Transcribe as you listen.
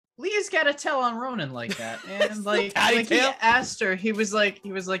Leah's got to tell on Ronan like that, and like Patty he tale? asked her, he was like,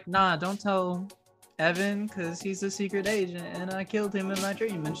 nah, don't tell Evan because he's a secret agent, and I killed him in my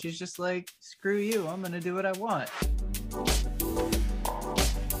dream. And she's just like, screw you, I'm gonna do what I want.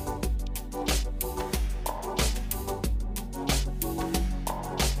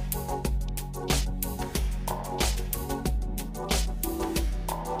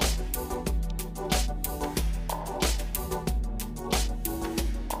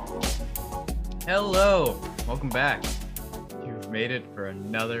 Hello, welcome back. You've made it for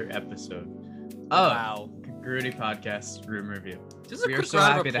another episode of Congruity Podcast Room Review. Just a quick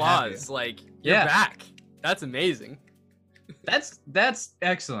round of applause. Like, you're back. That's amazing. That's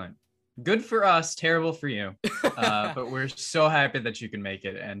excellent. Good for us, terrible for you. But we're so happy that you can make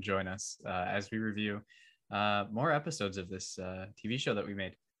it and join us as we review more episodes of this TV show that we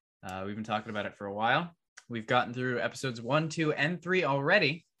made. We've been talking about it for a while. We've gotten through episodes 1, 2, and 3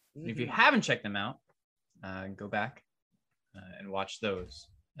 already. And if you haven't checked them out, go back and watch those,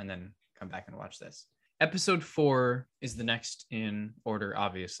 and then come back and watch this. Episode 4 is the next in order,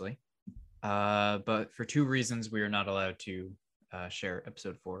 obviously. But for 2 reasons, we are not allowed to share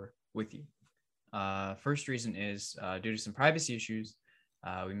episode 4 with you. First reason is due to some privacy issues,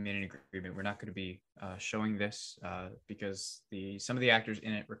 we made an agreement. We're not going to be showing this because some of the actors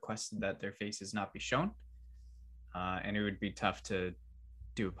in it requested that their faces not be shown. And it would be tough to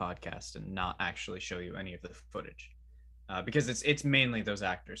do a podcast and not actually show you any of the footage because it's mainly those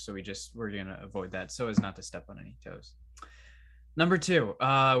actors. So we're going to avoid that so as not to step on any toes. Number 2,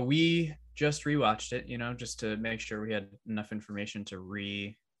 we just rewatched it, just to make sure we had enough information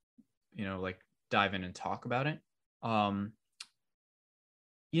to dive in and talk about it.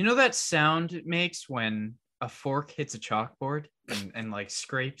 That sound it makes when a fork hits a chalkboard and like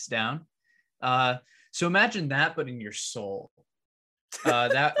scrapes down. So imagine that, but in your soul.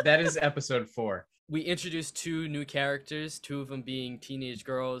 That is episode 4. We introduced 2 new characters, 2 of them being teenage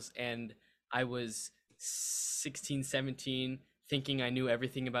girls, and I was 16, 17, thinking I knew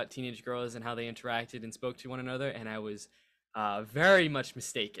everything about teenage girls and how they interacted and spoke to one another, and I was very much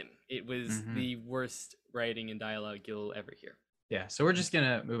mistaken. It was the worst writing and dialogue you'll ever hear. Yeah, so we're just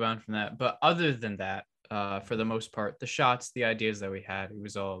gonna move on from that. But other than that, for the most part, the shots, the ideas that we had, it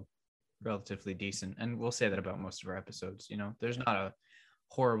was all relatively decent, and we'll say that about most of our episodes. There's not a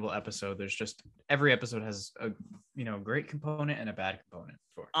horrible episode. There's just every episode has a great component and a bad component.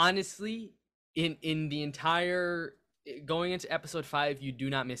 Honestly, in the entire going into episode 5, you do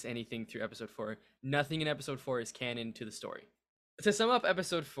not miss anything through episode 4. Nothing in episode 4 is canon to the story. To sum up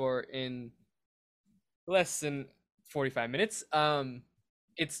episode 4 in less than 45 minutes,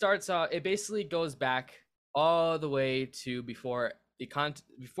 it basically goes back all the way to before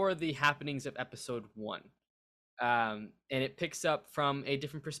the happenings of episode 1, and it picks up from a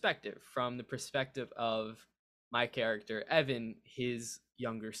different perspective, from the perspective of my character Evan, his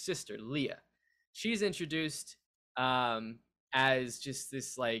younger sister Leah. She's introduced as just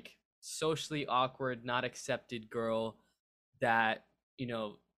this like socially awkward, not accepted girl that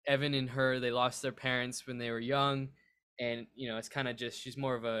Evan and her, they lost their parents when they were young, and it's kind of just, she's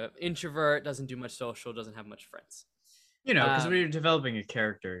more of a introvert, doesn't do much social, doesn't have much friends. Because when you're developing a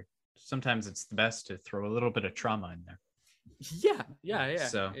character, sometimes it's the best to throw a little bit of trauma in there. Yeah.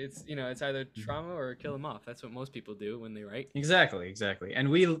 So it's it's either trauma or kill them off. That's what most people do when they write. Exactly.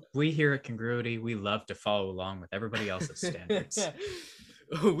 And we here at Congruity, we love to follow along with everybody else's standards.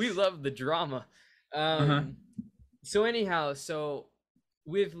 We love the drama. So anyhow,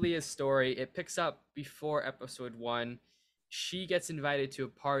 with Leah's story, it picks up before episode 1. She gets invited to a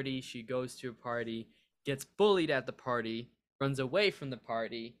party. She goes to a party, gets bullied at the party, runs away from the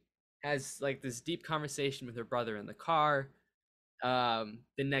party, has like this deep conversation with her brother in the car. The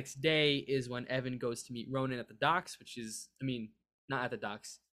next day is when Evan goes to meet Ronan at the docks, not at the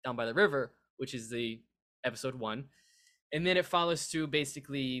docks, down by the river, which is the episode 1. And then it follows to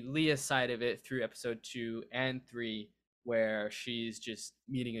basically Leah's side of it through episode 2 and 3, where she's just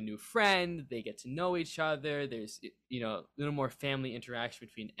meeting a new friend. They get to know each other. There's, a little more family interaction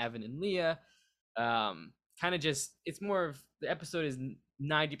between Evan and Leah. It's more of, the episode is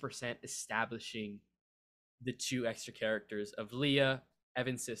 90% establishing the 2 extra characters of Leah,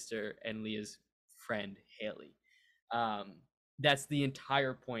 Evan's sister, and Leah's friend, Haley. That's the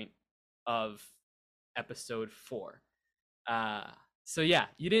entire point of episode 4. So yeah,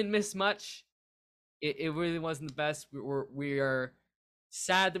 you didn't miss much. It really wasn't the best. We are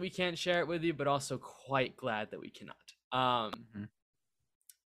sad that we can't share it with you, but also quite glad that we cannot.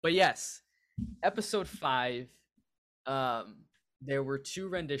 But yes, episode 5, there were 2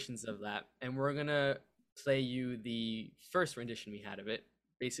 renditions of that, and we're gonna play you the first rendition we had of it.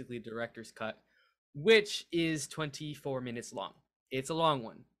 basically director's cut, which is 24 minutes long. It's a long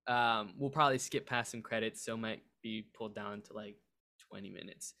one. We'll probably skip past some credits, so it might be pulled down to like 20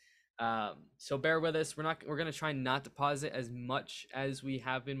 minutes. So bear with us. We're gonna try not to pause it as much as we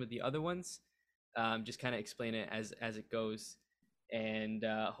have been with the other ones. Just kind of explain it as it goes, and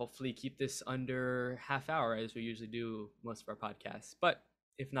hopefully keep this under half hour as we usually do most of our podcasts. But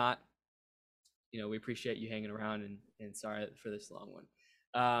if not, we appreciate you hanging around, and sorry for this long one.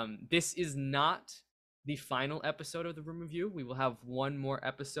 This is not the final episode of the Room Review. We will have one more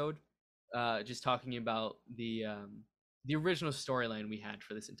episode, just talking about the original storyline we had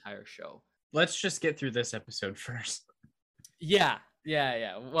for this entire show. Let's just get through this episode first. Yeah.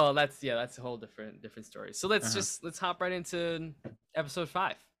 Well, that's a whole different story. So let's hop right into episode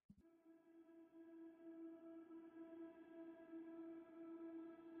 5.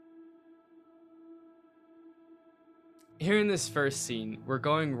 Here in this first scene, we're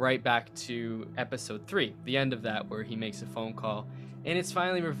going right back to episode 3, the end of that, where he makes a phone call, and it's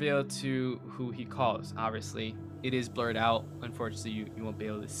finally revealed to who he calls. Obviously, it is blurred out. Unfortunately, you won't be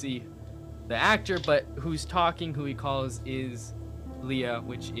able to see the actor, but who's talking, who he calls, is Leah,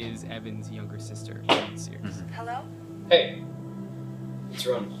 which is Evan's younger sister in the series. Hello? Hey, it's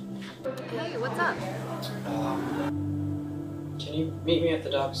Ron. Hey, what's up? Can you meet me at the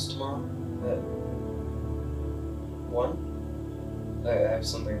docks tomorrow at 1? I have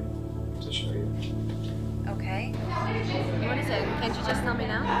something to show you. Okay. What is it? Can't you just tell me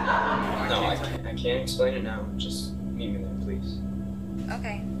now? No, I can't explain it now. Just meet me there, please.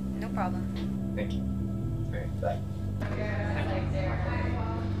 Okay, no problem. Thank you. Alright, bye.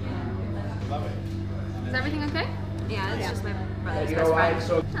 Is everything okay? Yeah, it's just my brother's best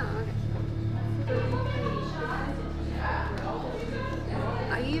friend. Oh, okay.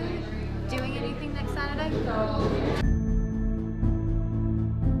 Are you doing anything next Saturday?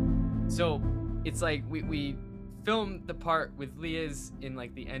 So it's like we filmed the part with Leah's in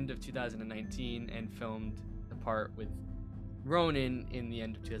like the end of 2019 and filmed the part with Ronan in the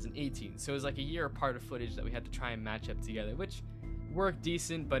end of 2018. So it was like a year apart of footage that we had to try and match up together, which worked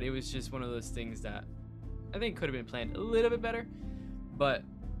decent, but it was just one of those things that I think could have been planned a little bit better, but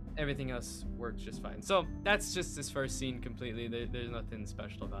everything else worked just fine. So that's just this first scene completely. There's nothing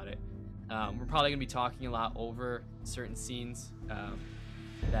special about it. We're probably gonna be talking a lot over certain scenes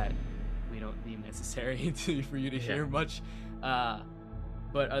that we don't deem necessary for you to hear much. But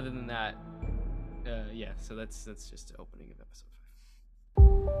other than that, so that's just the opening of episode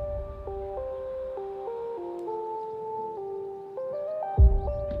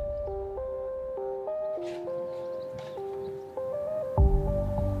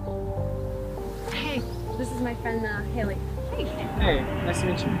 5. Hey, this is my friend Haley. Hey. Hey, nice to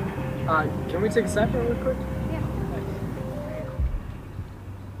meet you. Can we take a side real quick? Yeah.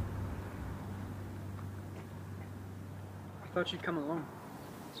 I thought you'd come along.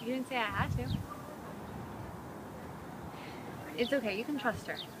 You didn't say I had to. It's okay, you can trust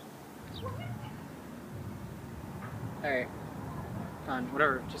her. Alright. Fine,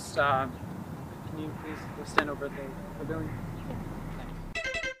 whatever. Just, can you please go stand over at the pavilion?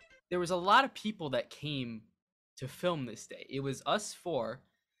 there was a lot of people that came to film this day. It was us 4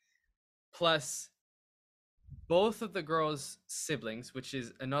 plus both of the girls' siblings, which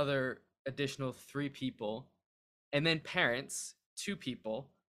is another additional 3 people, and then parents, 2 people,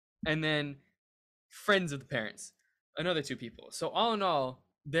 and then friends of the parents, another 2 people. So all in all,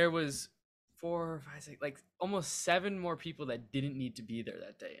 there was 4, 5, 6, like almost 7 more people that didn't need to be there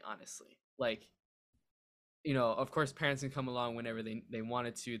that day, honestly. Like, you know, of course parents can come along whenever they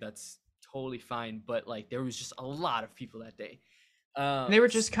wanted to. That's totally fine. But like, there was just a lot of people that day. They were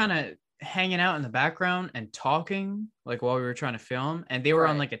just kind of hanging out in the background and talking like while we were trying to film, and they were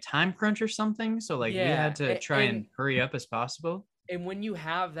on like a time crunch or something. So like we had to try and hurry up as possible. And when you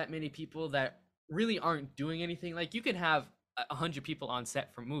have that many people that really aren't doing anything, like you can have 100 people on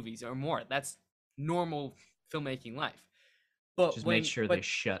set for movies or more. That's normal filmmaking life. But just make sure they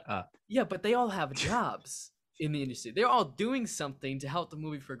shut up. Yeah, but they all have jobs in the industry. They're all doing something to help the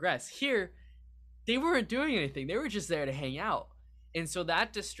movie progress. Here, they weren't doing anything. They were just there to hang out. And so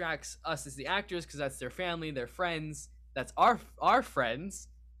that distracts us as the actors because that's their family, their friends. That's our friends.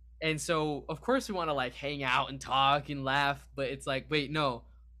 And so, of course, we want to like hang out and talk and laugh. But it's like, wait, no,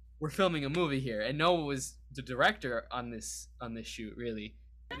 we're filming a movie here. And Noah was the director on this shoot, really.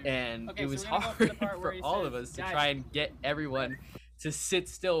 And it was hard for all of us to try and get everyone to sit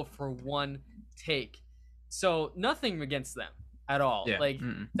still for one take. So nothing against them at all. Yeah. Like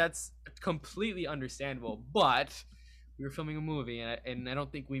that's completely understandable. But we were filming a movie, and I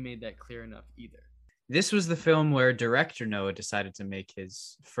don't think we made that clear enough either. This was the film where director Noah decided to make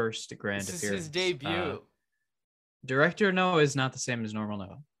his first grand This is appearance. his debut. Director Noah is not the same as normal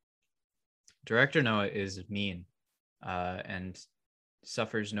Noah. Director Noah is mean and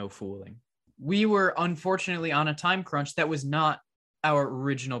suffers no fooling. We were unfortunately on a time crunch that was not our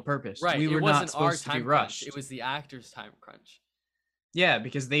original purpose. Right. We were it not wasn't our supposed to be time rushed. crunch. It was the actor's time crunch. Yeah,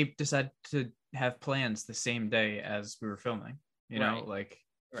 because they decided to have plans the same day as we were filming. You know, Right. like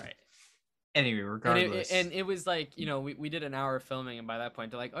Right. anyway, regardless. And it was like, you know, we did an hour of filming, and by that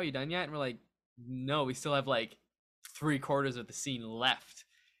point they're like, "Oh, you done yet?" And we're like, "No, we still have like 3/4 of the scene left."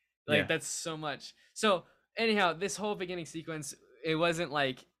 Like Yeah. that's so much. So anyhow, this whole beginning sequence, it wasn't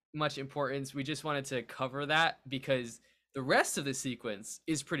like much importance. We just wanted to cover that because the rest of the sequence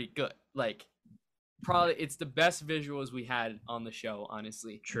is pretty good. Like probably it's the best visuals we had on the show,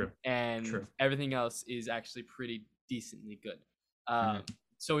 honestly. True. And True. everything else is actually pretty decently good. Mhm.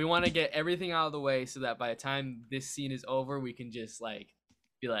 So we want to get everything out of the way so that by the time this scene is over, we can just like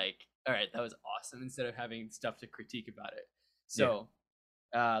be like, all right, that was awesome, instead of having stuff to critique about it. So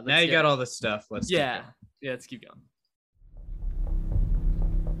let's Now you got all this stuff. Let's keep yeah, going. yeah, let's keep going.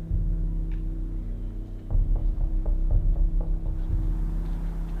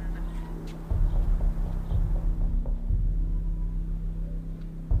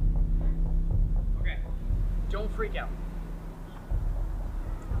 Okay. Don't freak out.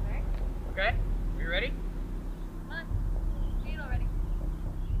 Okay. Okay? You ready? Come on. See it already.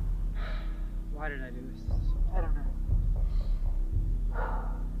 Why did I do this? I don't know.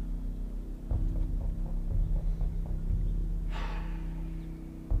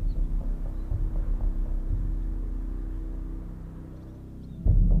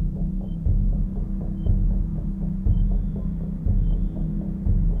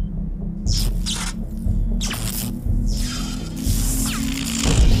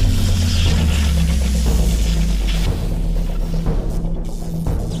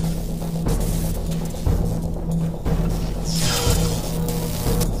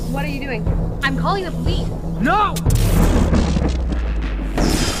 What are you doing? I'm calling the police. No!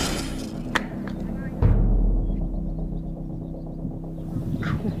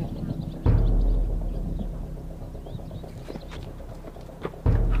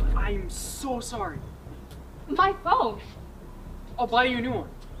 I'm so sorry. My phone. I'll buy you a new one.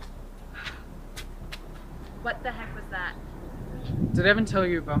 What the heck was that? Did Evan tell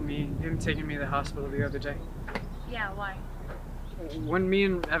you about him taking me to the hospital the other day? Yeah, why? When me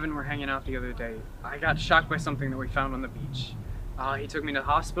and Evan were hanging out the other day, I got shocked by something that we found on the beach. He took me to the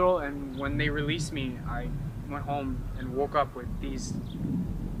hospital, and when they released me, I went home and woke up with these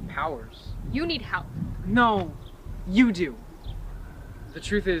powers. You need help. No, you do. The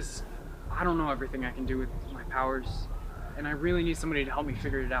truth is, I don't know everything I can do with my powers, and I really need somebody to help me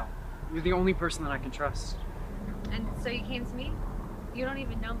figure it out. You're the only person that I can trust. And so you came to me? You don't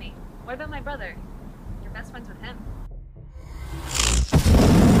even know me. What about my brother? You're best friends with him.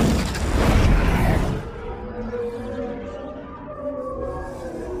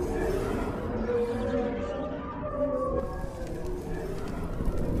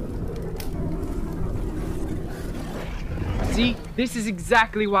 See, this is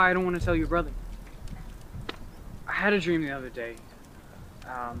exactly why I don't want to tell your brother. I had a dream the other day.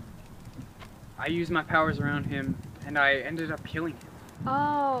 I used my powers around him, and I ended up killing him.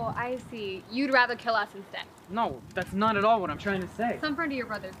 Oh, I see. You'd rather kill us instead. No, that's not at all what I'm trying to say. Some friend of your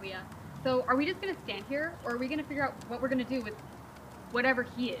brother's, Leah. So are we just gonna stand here, or are we gonna figure out what we're gonna do with whatever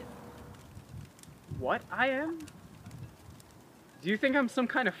he is? What I am? Do you think I'm some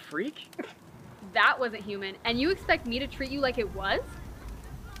kind of freak? That wasn't human, and you expect me to treat you like it was?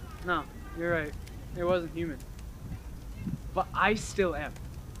 No, you're right. It wasn't human. But I still am.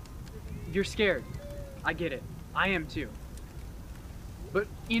 You're scared. I get it. I am too. But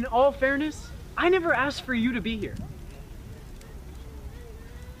in all fairness, I never asked for you to be here.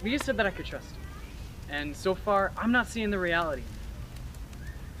 Leah said that I could trust you. And so far, I'm not seeing the reality.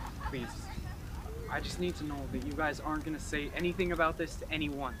 Please, I just need to know that you guys aren't gonna say anything about this to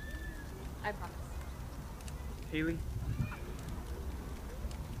anyone. I promise. Haley?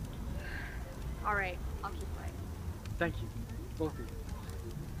 All right, I'll keep quiet. Thank you, both of you.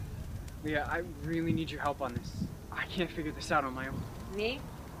 Leah, I really need your help on this. I can't figure this out on my own. Me?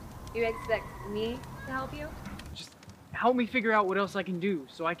 You expect me to help you? Just help me figure out what else I can do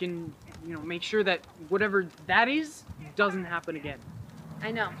so I can, make sure that whatever that is doesn't happen again.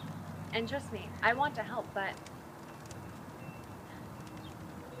 I know. And trust me, I want to help, but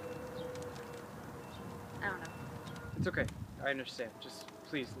I don't know. It's okay. I understand. Just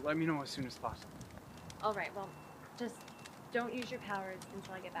please let me know as soon as possible. All right, well, just don't use your powers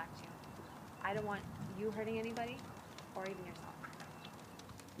until I get back to you. I don't want you hurting anybody or even yourself.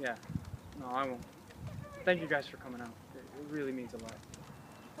 Yeah. No, I won't. Thank you guys for coming out. It really means a lot.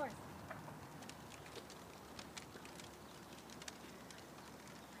 Of course.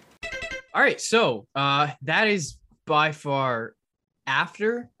 All right, so that is by far,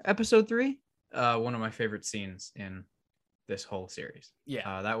 after episode 3, one of my favorite scenes in this whole series.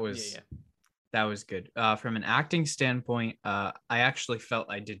 Yeah. That was Yeah. that was good. From an acting standpoint, I actually felt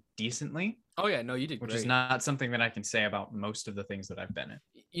I did decently, Oh yeah, no, you did which great. is not something that I can say about most of the things that I've been in.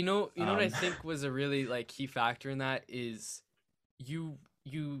 You know what I think was a really like key factor in that is you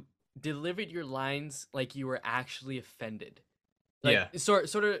delivered your lines like you were actually offended. Like, Yeah. Sort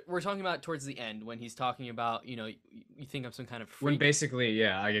of, we're talking about towards the end when he's talking about, you think I'm some kind of freak. When basically,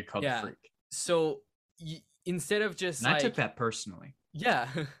 I get called a freak. So instead of just And I took that personally. Yeah,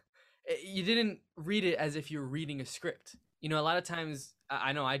 you didn't read it as if you were reading a script. A lot of times,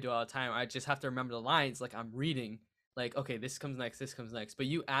 I know I do all the time. I just have to remember the lines like I'm reading. Like, okay, this comes next, this comes next. But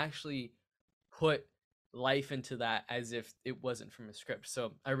you actually put life into that as if it wasn't from a script.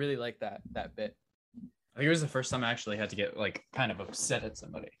 So I really like that bit. I think it was the first time I actually had to get like kind of upset at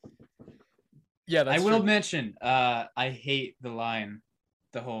somebody. Yeah, that's I will true. mention, I hate the line,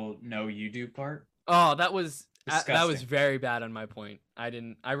 the whole "no, you do" part. Oh, that was Disgusting. very bad on my point. I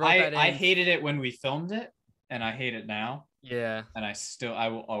wrote that in. I hated it when we filmed it, and I hate it now. Yeah, And I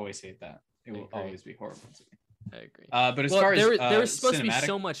will always hate that. It will agree. always be horrible to me. I agree. But as far as there was supposed to be cinematic-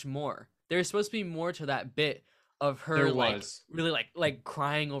 so much more. There was supposed to be more to that bit of her There like was. really like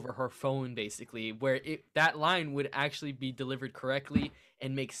crying over her phone, basically, where that line would actually be delivered correctly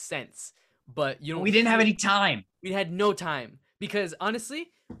and make sense. But you don't. we didn't have hear- any time. We had no time because honestly,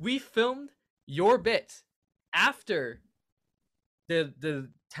 we filmed your bit after the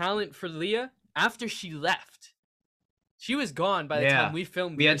talent for Leah after she left. She was gone by the time we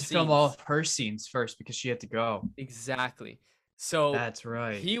filmed. We your had to film all scenes. of her scenes first because she had to go. Exactly. So That's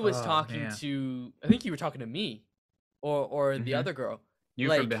right. he was Oh, talking man. to. I think you were talking to me, or the Mhm. other girl. You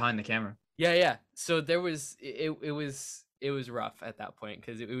like- from behind the camera. Yeah. So there was it was rough at that point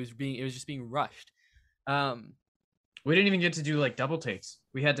because it was just being rushed. We didn't even get to do like double takes.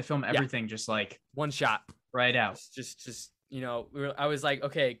 We had to film everything just like One shot. right out. Just I was like,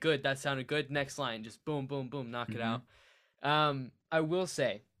 okay, good, that sounded good. Next line, just boom, boom, boom, knock it Mhm. out. I will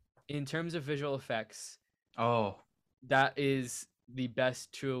say, in terms of visual effects, Oh, that is the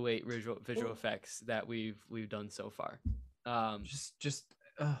best 208 visual effects that we've done so far. just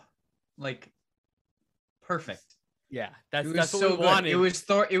like perfect. Yeah, It was that's what so we good. wanted.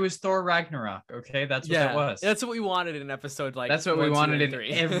 It was Thor Ragnarok. Okay, that's what that was. That's what we wanted in episode like. That's what 1, we 2, wanted and in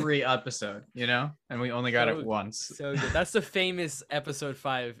 3. every episode, and we only got So- it once. So good. That's the famous episode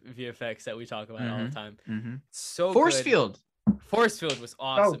 5 VFX that we talk about all the time. Mm-hmm. So Force good. field. Force field was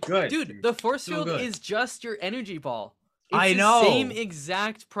awesome. good, dude. dude. The force So field good. is just your energy ball. It's I the know. Same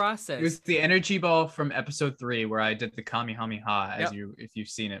exact process. It was the energy ball from episode 3 where I did the Kamehameha, Yep. if you've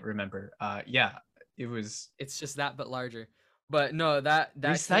seen it, remember. Yeah, it was. It's just that, but larger. But no, that came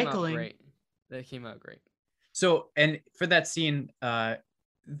out Recycling. great. That came out great. So, and for that scene,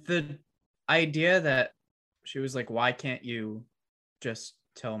 the idea that she was like, "Why can't you just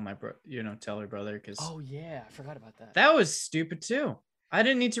tell my tell her brother?" Because Oh yeah, I forgot about that. that was stupid too. I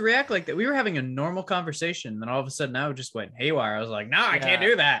didn't need to react like that. We were having a normal conversation, then all of a sudden, I just went haywire. I was like, "No, I can't Yeah.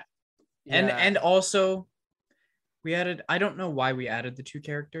 do that." Yeah. And also, we added. I don't know why we added the 2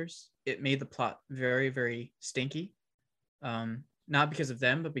 characters. It made the plot very, very stinky. Not because of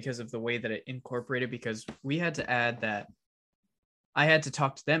them, but because of the way that it incorporated. Because we had to add that I had to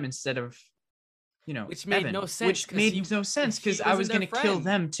talk to them instead of, Which made Evan, no sense, Which 'cause made he- no sense he because I was wasn't their gonna kill friend.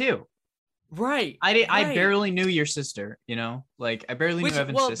 them too. right. I right. barely knew your sister. Like I barely knew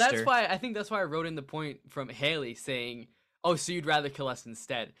Evan's sister. That's why I think that's why I wrote in the point from Haley saying, "Oh, so you'd rather kill us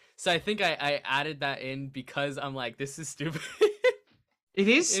instead." So I think I added that in because I'm like, this is stupid. It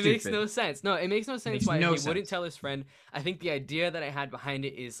is It stupid. makes no sense. No, it makes no sense makes why no he sense. wouldn't tell his friend. I think the idea that I had behind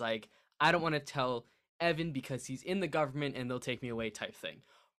it is like, I don't want to tell Evan because he's in the government and they'll take me away type thing.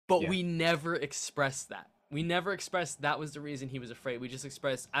 But Yeah. we never expressed that. We never expressed that was the reason he was afraid. We just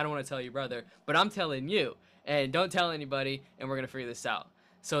expressed, I don't want to tell your brother, but I'm telling you. And don't tell anybody, and we're going to figure this out.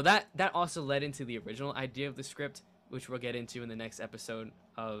 So that also led into the original idea of the script, which we'll get into in the next episode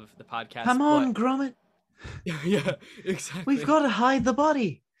of the podcast. Come on, Gromit. Yeah, exactly. We've got to hide the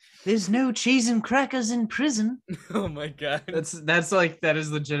body. There's no cheese and crackers in prison. Oh my god. That's like that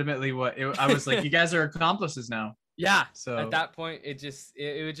is legitimately what I was like. You guys are accomplices now. Yeah. So At that point, it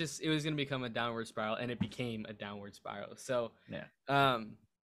was gonna become a downward spiral, and it became a downward spiral. So Yeah.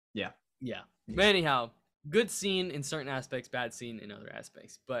 Yeah. But anyhow, good scene in certain aspects, bad scene in other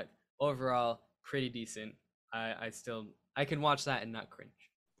aspects. But overall, pretty decent. I can watch that and not cringe.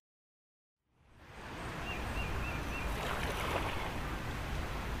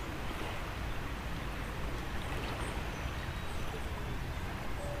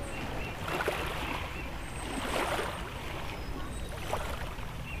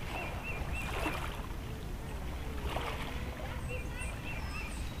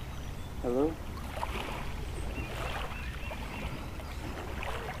 Hello?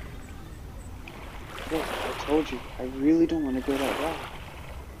 Look, I told you, I really don't want to go that route.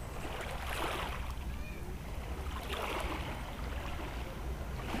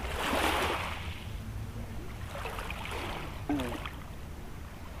 Alright.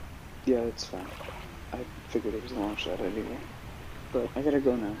 Yeah, it's fine. I figured it was a long shot anyway. But I gotta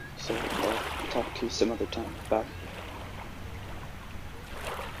go now, so I'll talk to you some other time. Bye.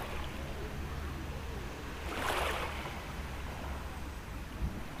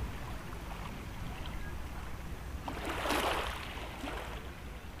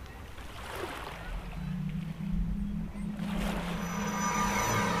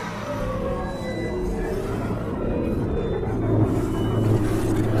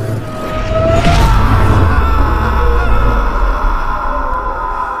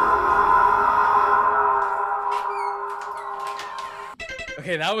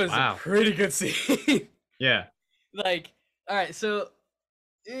 Okay, that was Wow. a pretty good scene. Yeah. Like, all right, so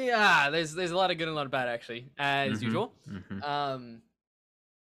yeah, there's a lot of good and a lot of bad actually, as Mhm, usual. mhm.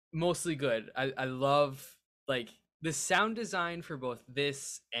 Mostly good. I love like the sound design for both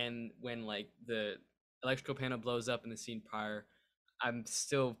this and when like the electrical panel blows up in the scene prior. I'm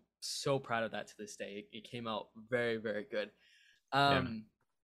still so proud of that to this day. It came out very, very good.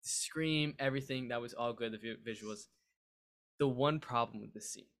 Scream, everything, that was all good. The visuals. The one problem with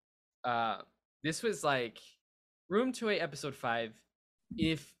this scene, this was like Room 2A episode 5.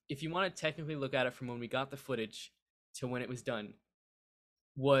 If you want to technically look at it from when we got the footage to when it was done,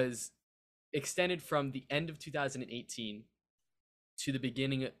 was extended from the end of 2018 to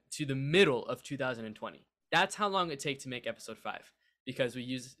the middle of 2020. That's how long it takes to make episode 5, because we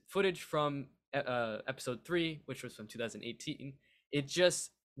used footage from episode 3, which was from 2018. It just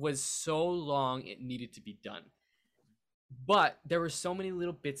was so long it needed to be done. But there were so many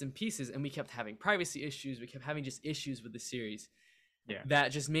little bits and pieces, and we kept having privacy issues. We kept having just issues with the series that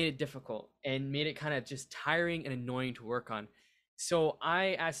just made it difficult and made it kind of just tiring and annoying to work on. So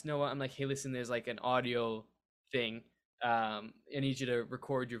I asked Noah, I'm like, hey, listen, there's like an audio thing. I need you to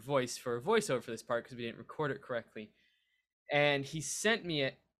record your voice for a voiceover for this part because we didn't record it correctly. And he sent me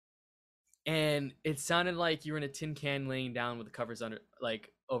it, and it sounded like you were in a tin can laying down with the covers under,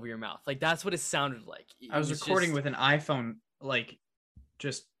 like, over your mouth. Like, that's what it sounded like. I was recording with an iPhone, like,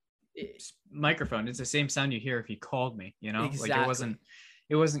 just microphone. It's the same sound you hear if you called me, you know? Exactly. Like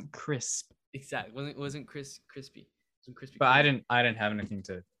it wasn't crisp. Exactly. It wasn't crispy. It wasn't crispy. But I didn't have anything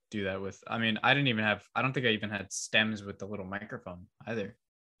to do that with. I mean, I don't think I even had stems with the little microphone either.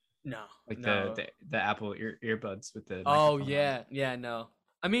 No. Like no. the Apple earbuds with the Oh microphone yeah. Yeah, no.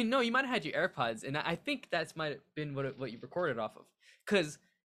 I mean, no, you might have had your AirPods, and I think that's might have been what you recorded off of. Because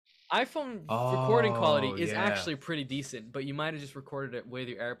iPhone recording quality is actually pretty decent, but you might have just recorded it with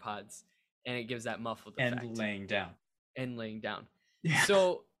your AirPods, and it gives that muffled effect. And laying down. Yeah.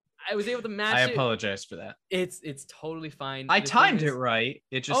 So I was able to match it. I apologize for that. It's totally fine. I timed it right.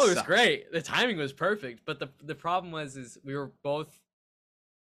 It just it was sucked. great. The timing was perfect, but the problem was we were both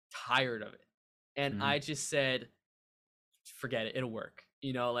tired of it, and I just said, forget it. It'll work.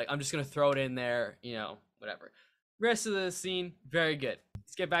 You know, like I'm just gonna throw it in there. You know, whatever. Rest of the scene, very good.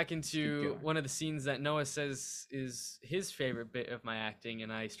 Let's get back into one of the scenes that Noah says is his favorite bit of my acting,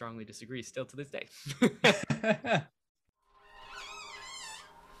 and I strongly disagree still to this day.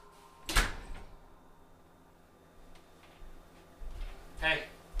 Hey.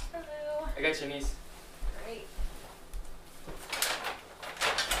 Hello. I got your niece. Great.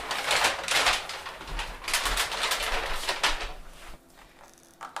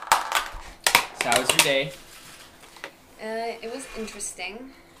 So how was your day? It was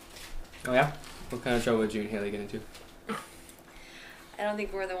interesting. Oh yeah? What kind of trouble did you and Haley get into? I don't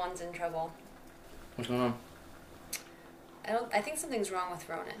think we're the ones in trouble. What's going on? I think something's wrong with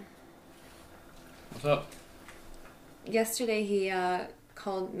Ronan. What's up? Yesterday he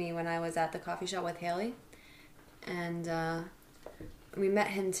called me when I was at the coffee shop with Haley, and we met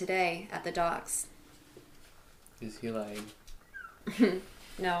him today at the docks. Is he lying?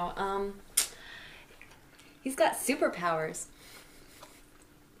 No, he's got superpowers.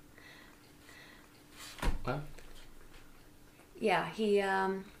 What? Yeah,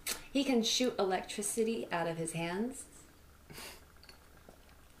 he can shoot electricity out of his hands.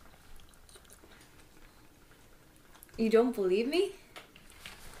 You don't believe me?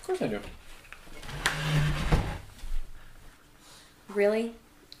 Of course I do. Really?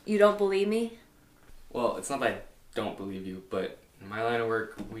 You don't believe me? Well, it's not that I don't believe you, but in my line of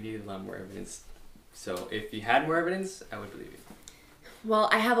work, we need a lot more evidence. So if you had more evidence, I would believe you. Well,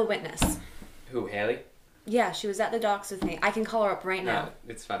 I have a witness. Who, Haley? Yeah, she was at the docks with me. I can call her up right now. No,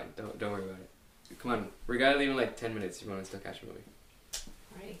 it's fine. Don't worry about it. Come on, we gotta leave in like 10 minutes if you want to still catch a movie.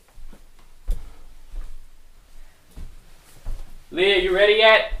 Alrighty. Leah, you ready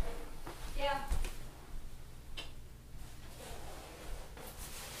yet? Yeah.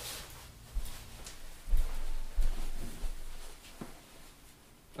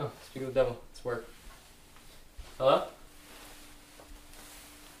 Oh, speak of the devil. It's work. Hello?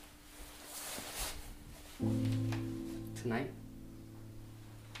 Tonight?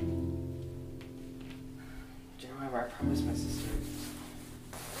 However, I promised my sister.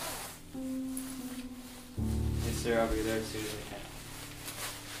 Yes, sir, I'll be there as soon as I can.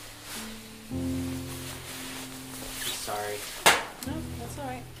 I'm sorry. No, that's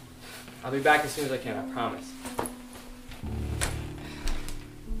alright. I'll be back as soon as I can, I promise.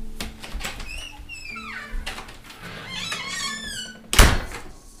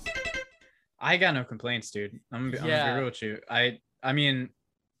 I got no complaints, dude. I'm gonna be real with you. I mean,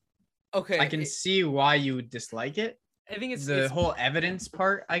 Okay. I can see why you would dislike it. I think it's the whole evidence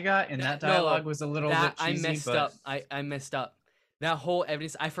part I got in that dialogue was a little bit cheesy. I messed up. I messed up. That whole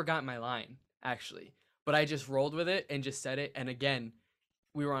evidence, I forgot my line, actually. But I just rolled with it and just said it. And again,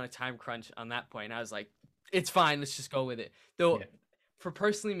 we were on a time crunch on that point. I was like, it's fine. Let's just go with it. Though, for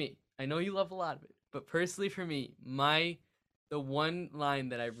personally me, I know you love a lot of it. But personally for me, the one line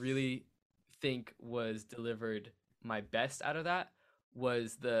that I really think was delivered my best out of that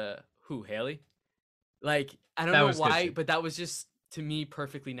was Haley? Like, I don't know why, but that was just, to me,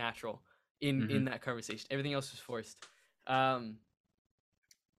 perfectly natural in that conversation. Everything else was forced.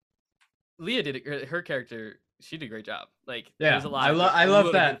 Leah did it, her character, she did a great job. Like, there was a lot I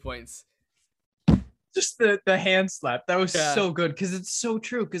love that. Good points. Just the hand slap. That was so good because it's so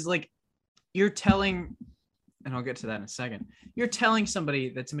true. Because, like, you're telling, and I'll get to that in a second, you're telling somebody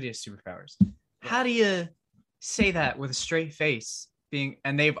that somebody has superpowers. How do you say that with a straight face?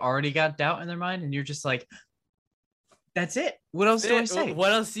 And they've already got doubt in their mind, and you're just like, that's it. What else do I say?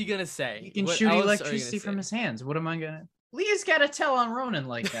 What else are you gonna say? He can shoot electricity from his hands. What am I gonna? Leah's got to tell on Ronan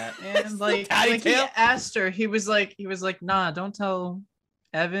like that, and like he asked her, he was like, nah, don't tell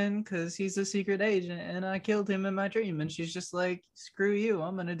Evan because he's a secret agent, and I killed him in my dream. And she's just like, screw you,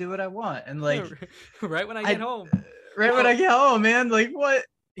 I'm gonna do what I want. And like, right when I get home, when I get home, man, like what?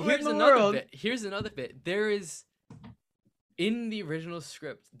 Here's another bit. There is. In the original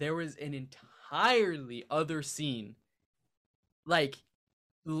script, there was an entirely other scene, like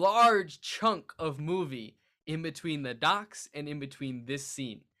large chunk of movie in between the docks and in between this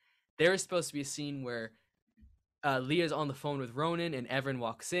scene. There is supposed to be a scene where Leah's on the phone with Ronan and Evan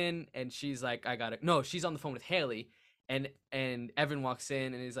walks in and she's like, she's on the phone with Haley and Evan walks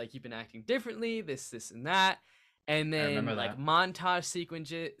in and is like, you've been acting differently, this and that. And then like montage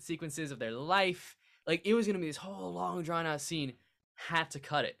sequences of their life. Like, it was going to be this whole long, drawn-out scene. Had to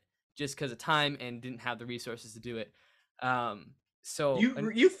cut it just because of time and didn't have the resources to do it. So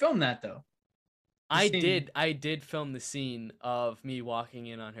you filmed that, though? I did film the scene of me walking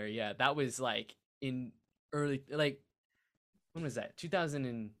in on her. Yeah, that was, like, in early... Like, when was that?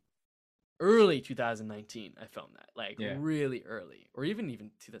 Early 2019, I filmed that. Like, really early. Or even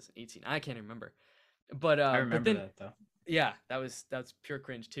 2018. I can't remember. But I remember that, though. Yeah, that was pure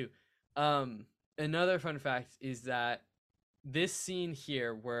cringe, too. Another fun fact is that this scene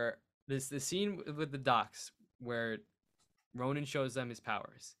here, where the scene with the docks, where Ronan shows them his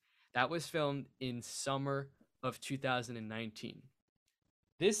powers, that was filmed in summer of 2019.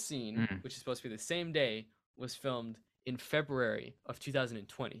 This scene, which is supposed to be the same day, was filmed in February of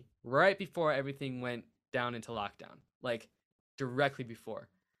 2020, right before everything went down into lockdown, like directly before.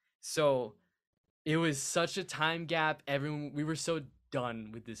 So it was such a time gap. We were so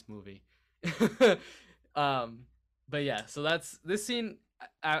done with this movie. But yeah, so that's this scene.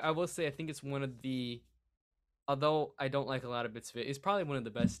 I will say I think it's one of the, although I don't like a lot of bits of it, it's probably one of the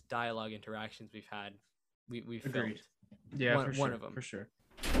best dialogue interactions we've had. We've filmed. Yeah, one of them for sure.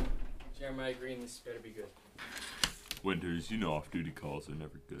 Jeremiah Green, this better be good. Winters, off-duty calls are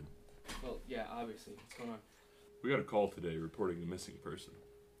never good. Well, yeah, obviously. What's going on? We got a call today reporting a missing person.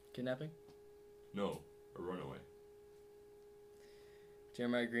 Kidnapping? No, a runaway.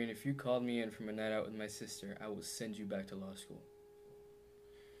 Jeremiah Green, if you called me in from a night out with my sister, I will send you back to law school.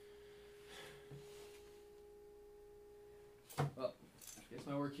 Well, I guess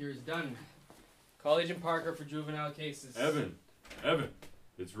my work here is done. Call Agent Parker for juvenile cases. Evan,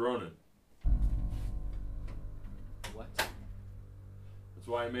 it's Ronan. What? That's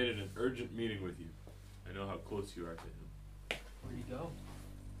why I made it an urgent meeting with you. I know how close you are to him. Where'd he go?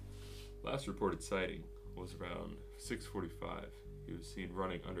 Last reported sighting was around 6:45. He was seen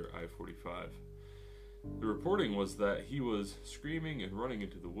running under I-45. The reporting was that he was screaming and running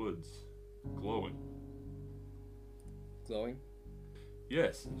into the woods, glowing. Glowing?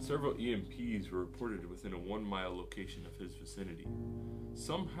 Yes, and several EMPs were reported within a 1-mile location of his vicinity.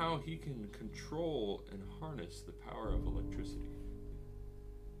 Somehow he can control and harness the power of electricity.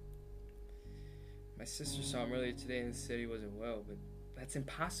 My sister saw him earlier today and said he wasn't well, but that's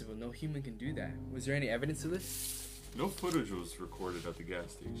impossible. No human can do that. Was there any evidence of this? No footage was recorded at the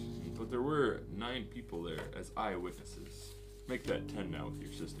gas station, but there were 9 people there as eyewitnesses. Make that 10 now with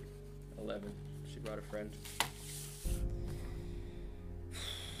your sister. 11. She brought a friend.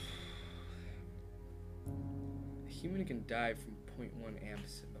 A human can die from 0.1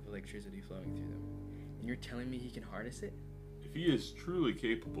 amps of electricity flowing through them. And you're telling me he can harness it? If he is truly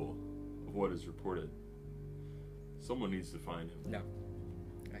capable of what is reported, someone needs to find him. No.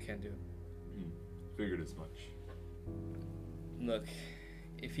 I can't do it. Figured as much. Look,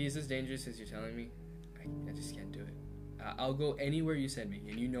 if he's as dangerous as you're telling me, I just can't do it. I'll go anywhere you send me,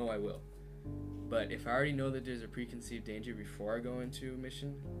 and you know I will. But if I already know that there's a preconceived danger before I go into a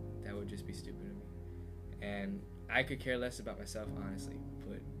mission, that would just be stupid of me. And I could care less about myself, honestly,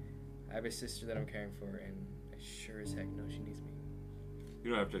 but I have a sister that I'm caring for, and I sure as heck know she needs me. You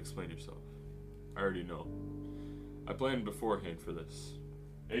don't have to explain yourself. I already know. I planned beforehand for this.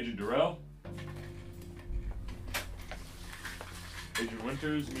 Agent Durrell? Agent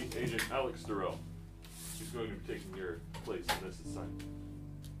Winters, meet Agent Alex Durrell. He's going to be taking your place in this assignment.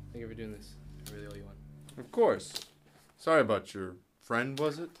 Thank you for doing this. I really owe you one. Of course. Sorry about your friend,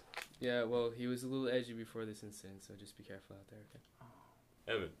 was it? Yeah, well, he was a little edgy before this incident, so just be careful out there,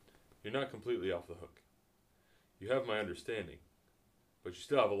 okay? Evan, you're not completely off the hook. You have my understanding, but you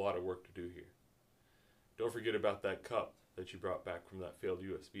still have a lot of work to do here. Don't forget about that cup that you brought back from that failed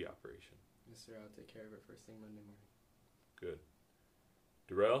USB operation. Yes, sir. I'll take care of it first thing Monday morning. Good.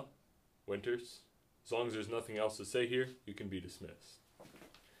 Durrell, Winters, as long as there's nothing else to say here, you can be dismissed.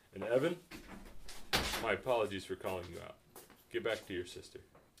 And Evan, my apologies for calling you out. Get back to your sister.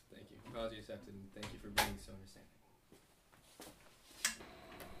 Thank you. Apology accepted, and thank you for being so understanding.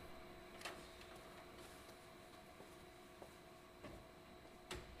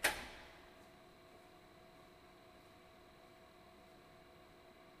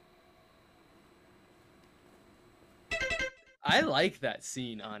 I like that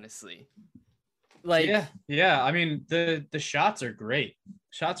scene, honestly. Like, yeah. I mean, the shots are great.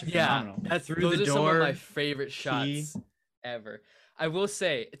 Shots are phenomenal. That's through those the are door. some of my favorite shots ever. I will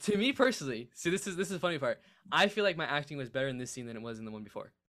say, to me personally, see, this is the funny part. I feel like my acting was better in this scene than it was in the one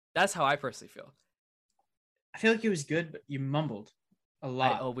before. That's how I personally feel. I feel like it was good, but you mumbled a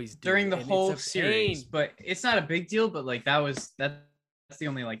lot. I always do during the and whole it's a series. pain. But it's not a big deal. But like that's the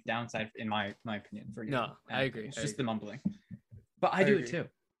only like downside in my opinion for you. No, I agree. It's I just agree. the mumbling. But I do agree. it too.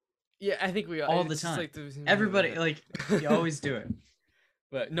 Yeah, I think we all the it's just time. like Everybody like you always do it.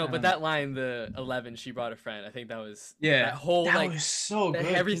 But no, but that line, the 11, she brought a friend. I think that was that whole that like was so good.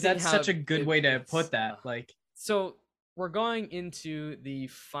 everything. That's such a good way to it's, put that. Like, so we're going into the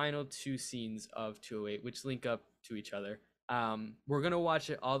final 2 scenes of 208, which link up to each other. We're gonna watch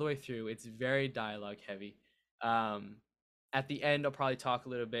it all the way through. It's very dialogue heavy. At the end, I'll probably talk a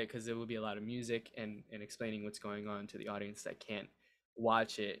little bit because there will be a lot of music and explaining what's going on to the audience that can't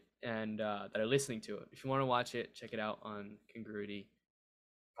watch it and that are listening to it. If you want to watch it, check it out on Congruity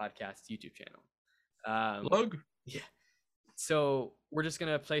Podcast YouTube channel. Plug. Yeah. So we're just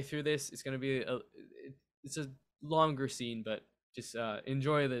gonna play through this. It's gonna be it's a longer scene, but just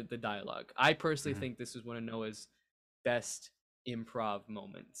enjoy the dialogue. I personally think this is one of Noah's best improv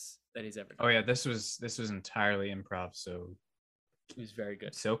moments that he's ever done. Oh yeah, this was entirely improv, so it was very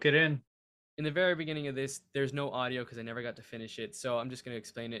good. Soak it in. In the very beginning of this, there's no audio because I never got to finish it, so I'm just going to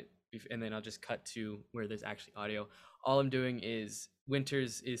explain it, and then I'll just cut to where there's actually audio. All I'm doing is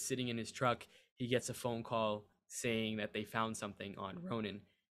Winters is sitting in his truck. He gets a phone call saying that they found something on Ronan,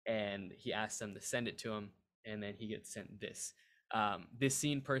 and he asks them to send it to him, and then he gets sent this. This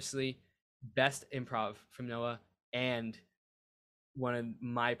scene, personally, best improv from Noah, and one of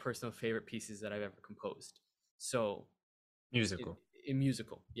my personal favorite pieces that I've ever composed. So musical.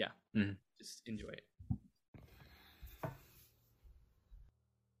 Musical, yeah. Mm-hmm. Just enjoy it.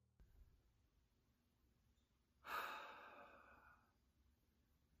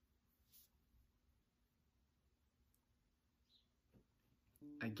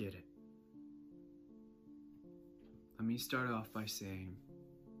 I get it. me start off by saying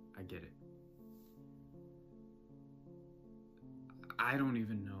I get it. I don't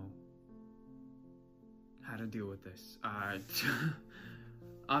even know how to deal with this.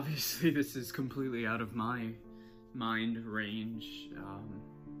 Obviously, this is completely out of my mind range.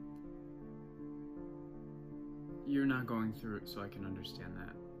 You're not going through it, so I can understand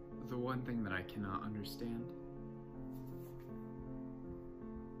that. The one thing that I cannot understand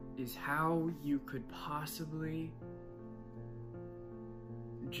is how you could possibly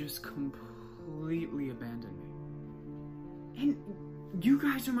just completely abandon me. And you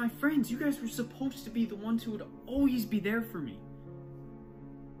guys are my friends. You guys were supposed to be the ones who would always be there for me.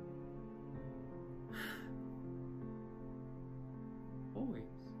 Always.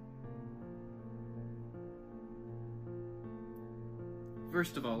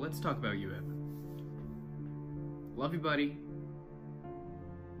 First of all, let's talk about you, Evan. Love you, buddy.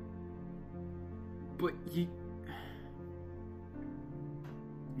 But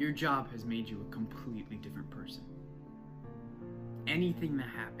your job has made you a completely different person. Anything that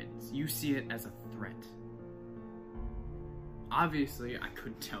happens, you see it as a threat. Obviously, I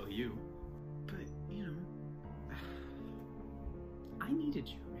couldn't tell you, but, you know, I needed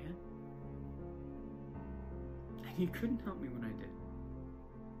you, man. And you couldn't help me when I did.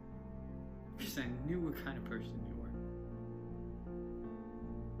 Because I knew what kind of person you were.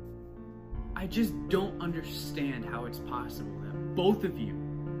 I just don't understand how it's possible that both of you,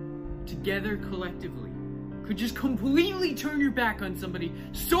 together collectively, could just completely turn your back on somebody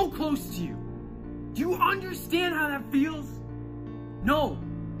so close to you. Do you understand how that feels? No,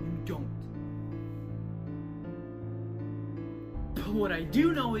 you don't. But what I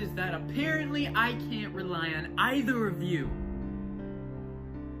do know is that apparently I can't rely on either of you.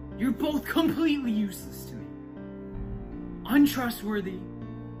 You're both completely useless to me. Untrustworthy.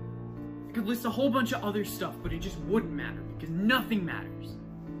 I could list a whole bunch of other stuff, but it just wouldn't matter because nothing matters.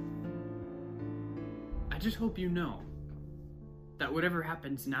 I just hope you know that whatever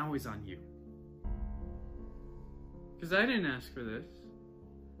happens now is on you. Because I didn't ask for this.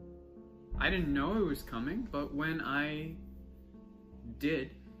 I didn't know it was coming, but when I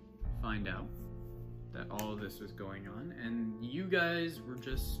did find out that all of this was going on, and you guys were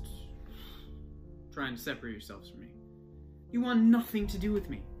just trying to separate yourselves from me, you want nothing to do with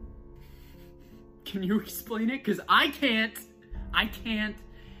me. Can you explain it? Because I can't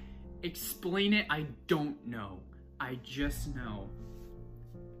explain it. I don't know. I just know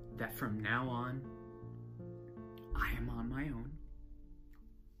that from now on, I am on my own.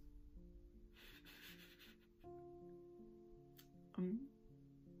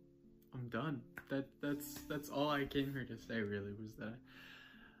 I'm done. That's all I came here to say, really, was that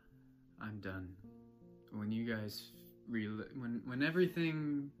I'm done. When you guys when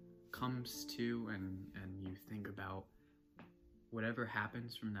everything comes to and you think about whatever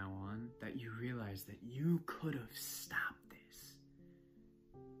happens from now on, that you realize that you could have stopped this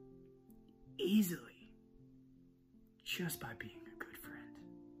easily just by being a good friend.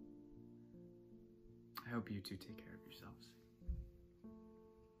 I hope you two take care of yourselves.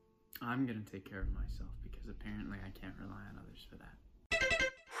 I'm gonna take care of myself because apparently I can't rely on others for that.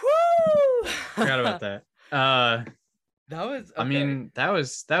 Woo! Forgot about that. That was. Okay. I mean, that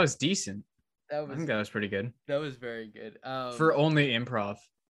was decent. I think that was pretty good. That was very good. For only improv.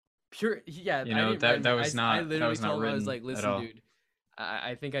 Pure, yeah. You know, that was not. I literally told him, I was like, written at listen, all. dude.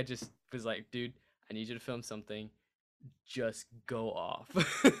 I think I just was like, dude, I need you to film something. Just go off.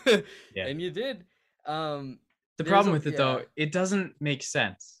 Yeah. And you did. The problem with it though, it doesn't make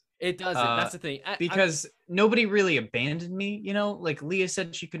sense. It doesn't. That's the thing. Because nobody really abandoned me. You know, like Leah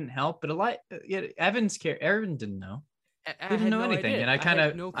said she couldn't help, but Evan didn't know. He didn't know anything, and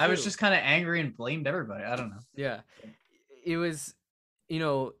I was just kind of angry and blamed everybody. I don't know. Yeah, it was,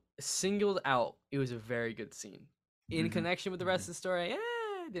 singled out. It was a very good scene. In connection with the rest of the story, it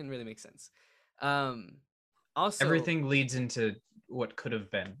didn't really make sense. Also, everything leads into what could have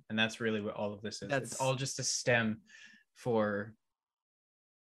been, and that's really what all of this is. It's all just a stem for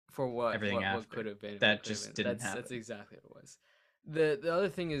what everything what could have been that just didn't happen. That's exactly what it was. The other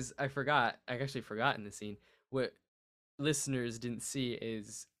thing is I actually forgot in the scene what listeners didn't see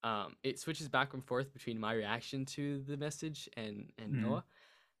is it switches back and forth between my reaction to the message and Noah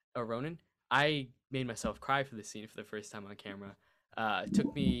or Ronan. I made myself cry for the scene for the first time on camera. It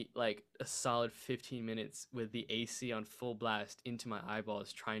took me like a solid 15 minutes with the AC on full blast into my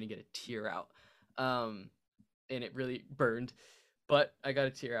eyeballs trying to get a tear out. And it really burned, but I got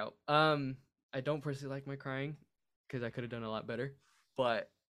a tear out. I don't personally like my crying because I could have done a lot better, but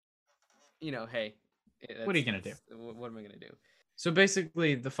hey, what are you gonna do? What am I gonna do? So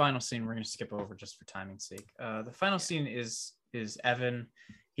basically, the final scene we're gonna skip over just for timing's sake. The final scene is Evan.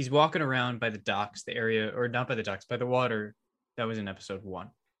 He's walking around by the docks, the area, or not by the docks, by the water that was in episode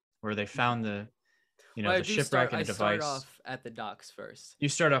 1, where they found the Well, the shipwreck and the start device. off at the docks first. You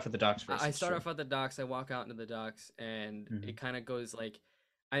start off at the docks first. I start off at the docks. I walk out into the docks, and it kind of goes like,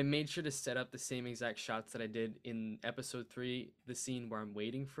 I made sure to set up the same exact shots that I did in episode 3, the scene where I'm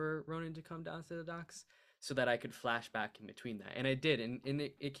waiting for Ronan to come down to the docks, so that I could flash back in between that. And I did, and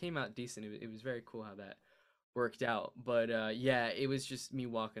it came out decent. It was very cool how that worked out. But yeah, it was just me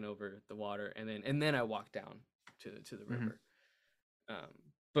walking over the water, and then I walked down to the river.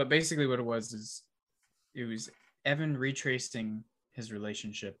 But basically what it was Evan retracing his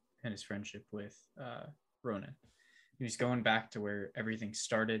relationship and his friendship with Ronan. He was going back to where everything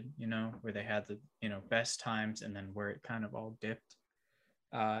started, where they had the best times, and then where it kind of all dipped.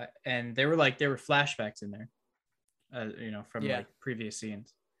 And there were flashbacks in there, from like previous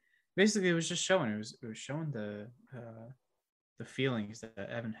scenes. Basically, it was just showing. It was showing the feelings that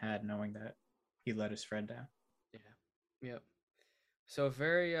Evan had, knowing that he let his friend down. Yeah. Yep. So a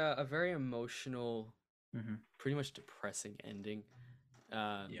very emotional, pretty much depressing ending.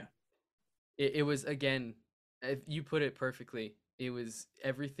 It was, again, you put it perfectly. It was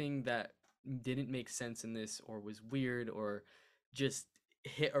everything that didn't make sense in this, or was weird, or just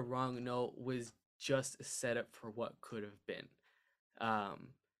hit a wrong note, was just a setup for what could have been.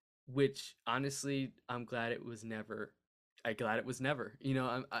 Which honestly, I'm glad it was never. A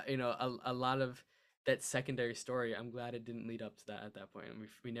lot of that secondary story, I'm glad it didn't lead up to that at that point.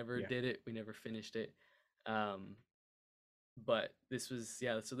 We never did it. We never finished it. But this was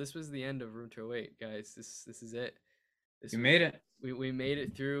so this was the end of Room 208, guys. This is it. We made it. We made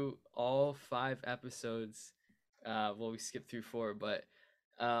it through all 5 episodes. We skipped through 4, but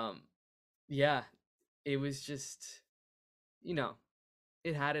it was just,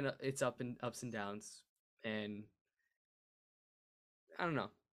 it had its ups and downs, and I don't know.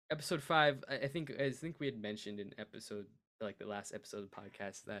 Episode 5, I think we had mentioned in episode, like the last episode of the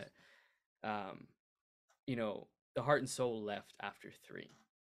podcast, that the heart and soul left after 3.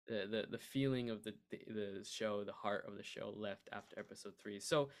 The feeling of the show, the heart of the show left after episode 3.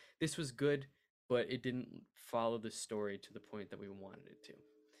 So this was good, but it didn't follow the story to the point that we wanted it to.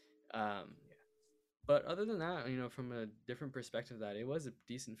 But other than that, from a different perspective, that it was a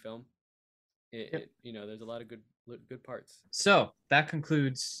decent film. There's a lot of good parts. So that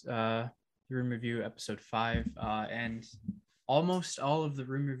concludes the Room Review episode 5, and almost all of the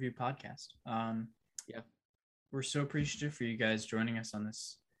Room Review podcast. We're so appreciative for you guys joining us on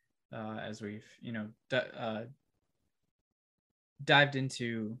this, as we've dived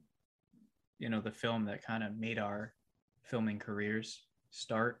into the film that kind of made our filming careers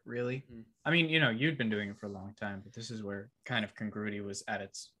start, really. I mean, you'd been doing it for a long time, but this is where kind of Congruity was at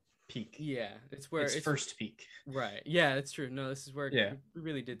its peak. It's where its first peak. Right. Yeah, that's true. No, this is where we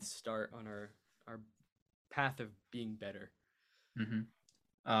really did start on our path of being better.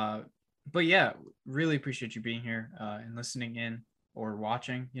 But yeah, really appreciate you being here and listening in or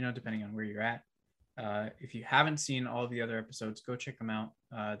watching, depending on where you're at. If you haven't seen all of the other episodes, go check them out.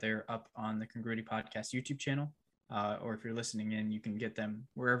 They're up on the Congruity Podcast YouTube channel. Or if you're listening in, you can get them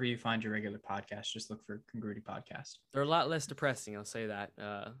wherever you find your regular podcast. Just look for Congruity Podcast. They're a lot less depressing, I'll say that.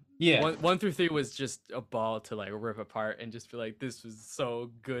 1 through 3 was just a ball to like rip apart and just feel like this was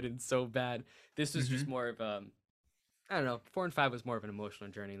so good and so bad. This was just more of I don't know. 4 and 5 was more of an emotional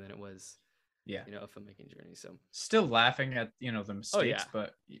journey than it was, a filmmaking journey. So still laughing at the mistakes,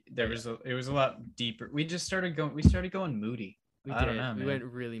 but it was a lot deeper. We started going moody. I don't know, man. We went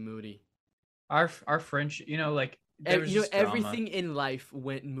really moody. Our friendship, everything in life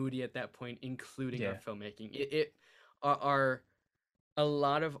went moody at that point, including our filmmaking. A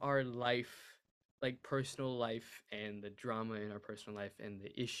lot of our life, like personal life, and the drama in our personal life, and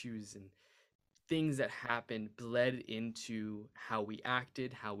the issues and things that happened bled into how we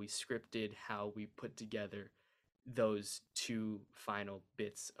acted, how we scripted, how we put together those 2 final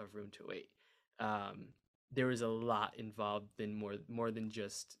bits of Room 208. There was a lot involved, than more than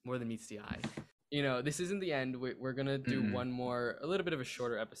meets the eye. This isn't the end. We're gonna do one more, a little bit of a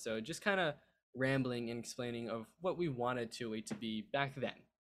shorter episode, just kind of rambling and explaining of what we wanted 208 to be back then.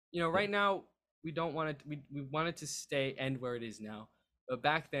 Right now we don't want it. We want it to end where it is now. But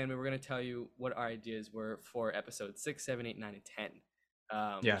back then, we were going to tell you what our ideas were for episodes 6, 7, 8, 9, and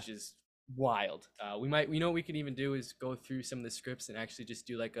 10, which is wild. We what we could even do is go through some of the scripts and actually just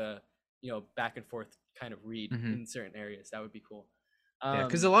do like a, back and forth kind of read in certain areas. That would be cool.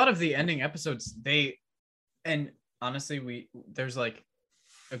 Because a lot of the ending episodes, and honestly, there's like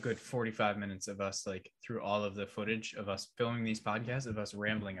a good 45 minutes of us like through all of the footage of us filming these podcasts of us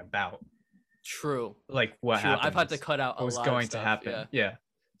rambling about True. like what True. happened. I've had to cut out what was lot going of stuff. to happen. Yeah. Yeah.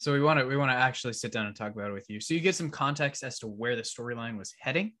 So we want to actually sit down and talk about it with you. So you get some context as to where the storyline was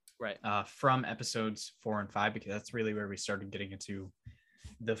heading. Right. From episodes 4 and 5, because that's really where we started getting into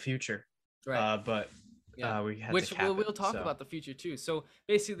the future. Right. But we had which to cap we'll it, talk so. about the future too. So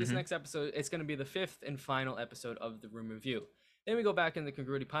basically, this Mhm. next episode, it's going to be the 5th and final episode of the Room Review. Then we go back in the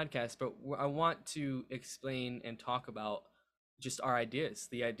Congruity podcast, but I want to explain and talk about just our ideas,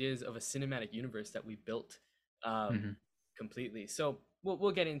 the ideas of a cinematic universe that we built completely. So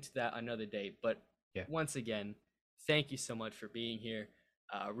we'll get into that another day. But once again, thank you so much for being here.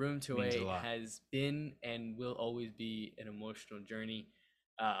 Room 2A has been and will always be an emotional journey.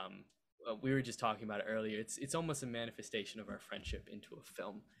 We were just talking about it earlier. It's almost a manifestation of our friendship into a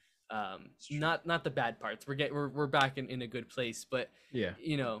film. Not the bad parts. We're back in a good place, but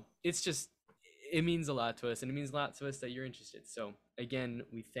you know, it's just, it means a lot to us, and it means a lot to us that you're interested. So again,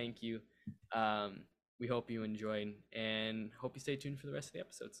 we thank you. We hope you enjoyed, and hope you stay tuned for the rest of the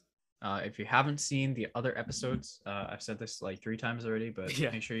episodes. If you haven't seen the other episodes, I've said this like 3 times already, but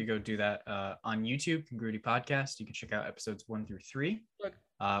make sure you go do that on YouTube, Congruity Podcast. You can check out episodes 1 through 3.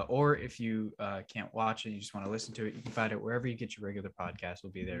 Or if you can't watch it, you just want to listen to it, you can find it wherever you get your regular podcast.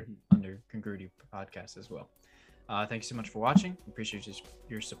 Will be there under Congruity Podcast as well. Thank you so much for watching. Appreciate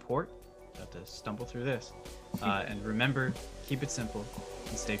your support. About to stumble through this. And remember, keep it simple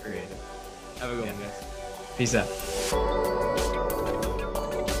and stay creative. Have a good one, guys. Peace out.